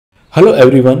Hello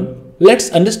everyone, let's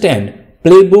understand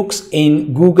Playbooks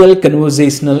in Google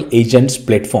Conversational Agents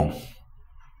platform.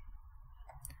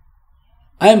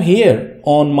 I am here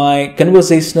on my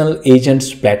Conversational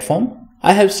Agents platform.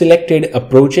 I have selected a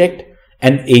project,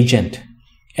 an agent,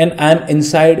 and I am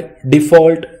inside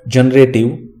default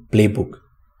generative Playbook.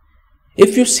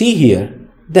 If you see here,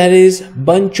 there is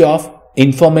bunch of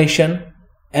information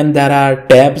and there are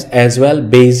tabs as well,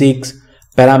 basics,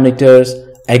 parameters,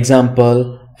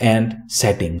 example, and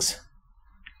settings.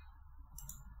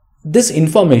 This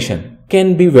information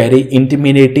can be very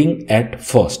intimidating at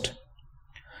first.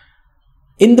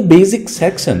 In the basic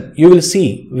section, you will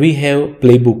see we have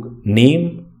Playbook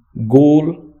name,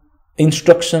 goal,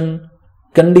 instruction,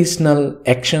 conditional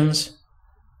actions,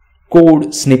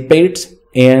 code snippets,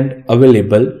 and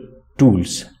available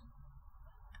tools.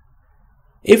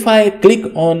 If I click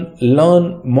on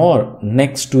Learn More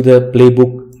next to the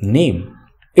Playbook name,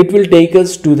 it will take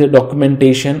us to the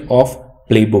documentation of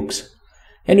Playbooks.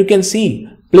 And you can see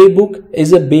Playbook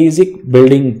is a basic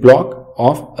building block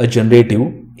of a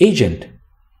generative agent.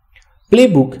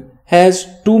 Playbook has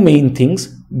two main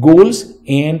things, goals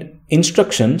and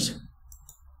instructions.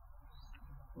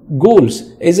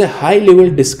 Goals is a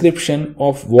high-level description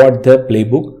of what the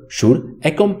Playbook should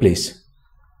accomplish.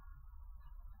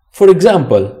 For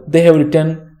example, they have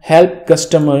written help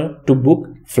customer to book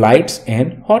flights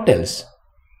and hotels.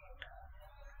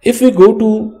 If we go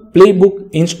to Playbook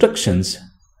instructions,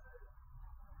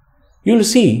 you will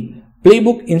see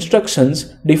Playbook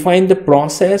instructions define the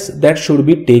process that should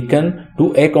be taken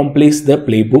to accomplish the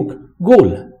Playbook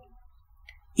goal.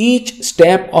 Each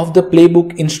step of the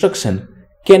Playbook instruction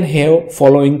can have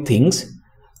following things: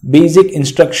 basic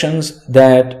instructions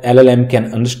that LLM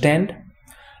can understand,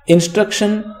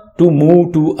 instruction to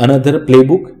move to another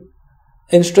Playbook,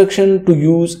 instruction to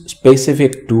use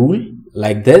specific tool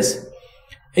like this,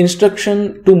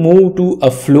 instruction to move to a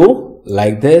flow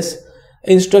like this,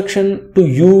 instruction to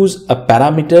use a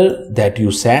parameter that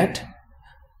you set.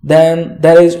 Then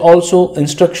there is also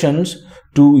instructions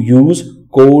to use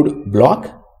code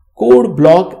block. Code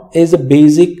block is a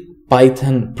basic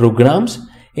Python programs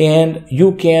and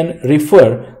you can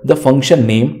refer the function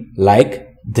name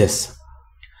like this.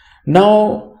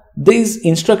 Now these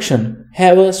instructions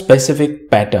have a specific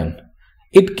pattern.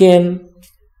 It can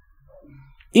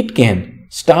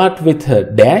start with a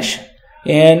dash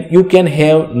and you can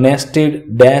have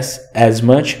nested dash as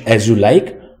much as you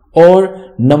like,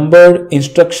 or numbered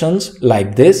instructions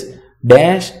like this,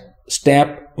 dash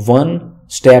step 1,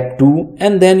 step 2,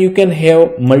 and then you can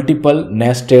have multiple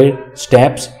nested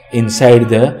steps inside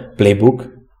the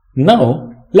Playbook.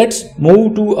 Now let's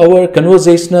move to our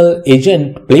conversational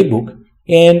agent Playbook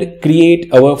and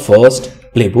create our first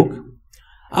Playbook.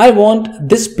 I want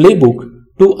this Playbook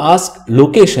to ask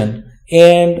location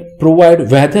and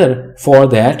provide weather for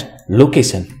that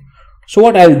location. So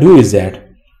what I'll do is that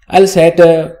I'll set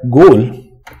a goal,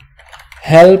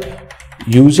 help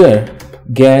user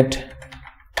get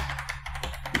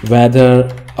weather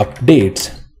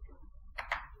updates,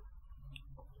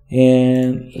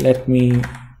 and let me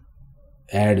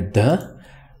add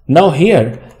now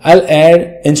here I'll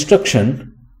add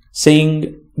instruction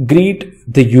saying greet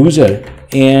the user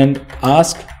and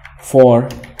ask for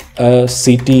a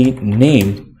city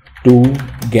name to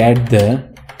get the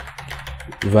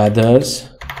weather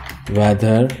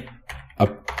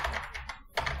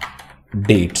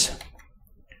updates,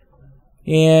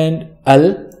 and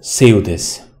I'll save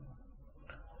this.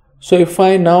 So if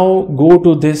I now go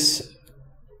to this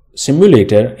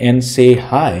simulator and say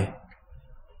hi,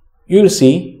 you'll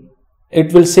see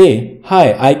it will say,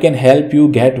 hi, I can help you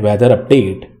get weather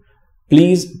update.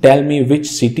 Please tell me which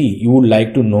city you would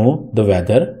like to know the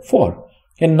weather for.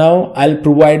 And now I'll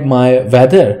provide my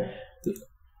weather.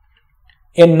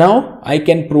 And now I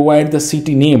can provide the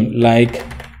city name like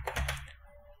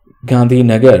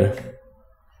Gandhinagar,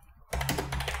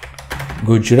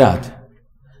 Gujarat.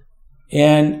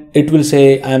 And it will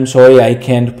say, I'm sorry, I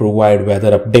can't provide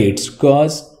weather updates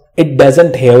because it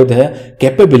doesn't have the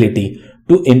capability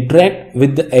to interact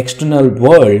with the external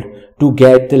world to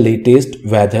get the latest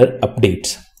weather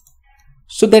updates.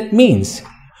 So that means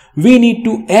we need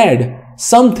to add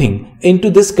something into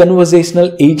this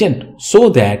conversational agent so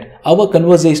that our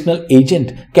conversational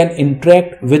agent can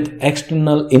interact with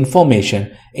external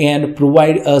information and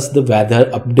provide us the weather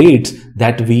updates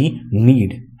that we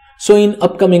need. So in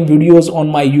upcoming videos on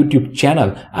my YouTube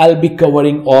channel, I'll be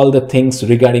covering all the things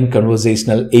regarding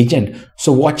conversational agent.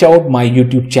 So watch out my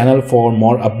YouTube channel for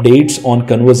more updates on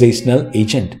conversational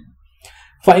agent.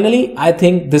 Finally, I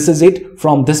think this is it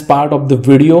from this part of the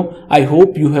video. I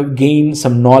hope you have gained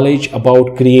some knowledge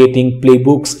about creating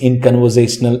playbooks in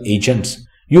conversational agents.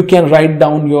 You can write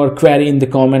down your query in the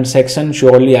comment section.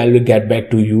 Surely I will get back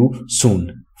to you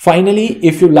soon. Finally,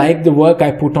 if you like the work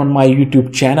I put on my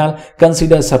YouTube channel,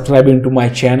 consider subscribing to my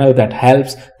channel. That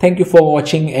helps. Thank you for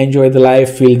watching. Enjoy the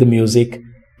life. Feel the music.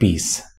 Peace.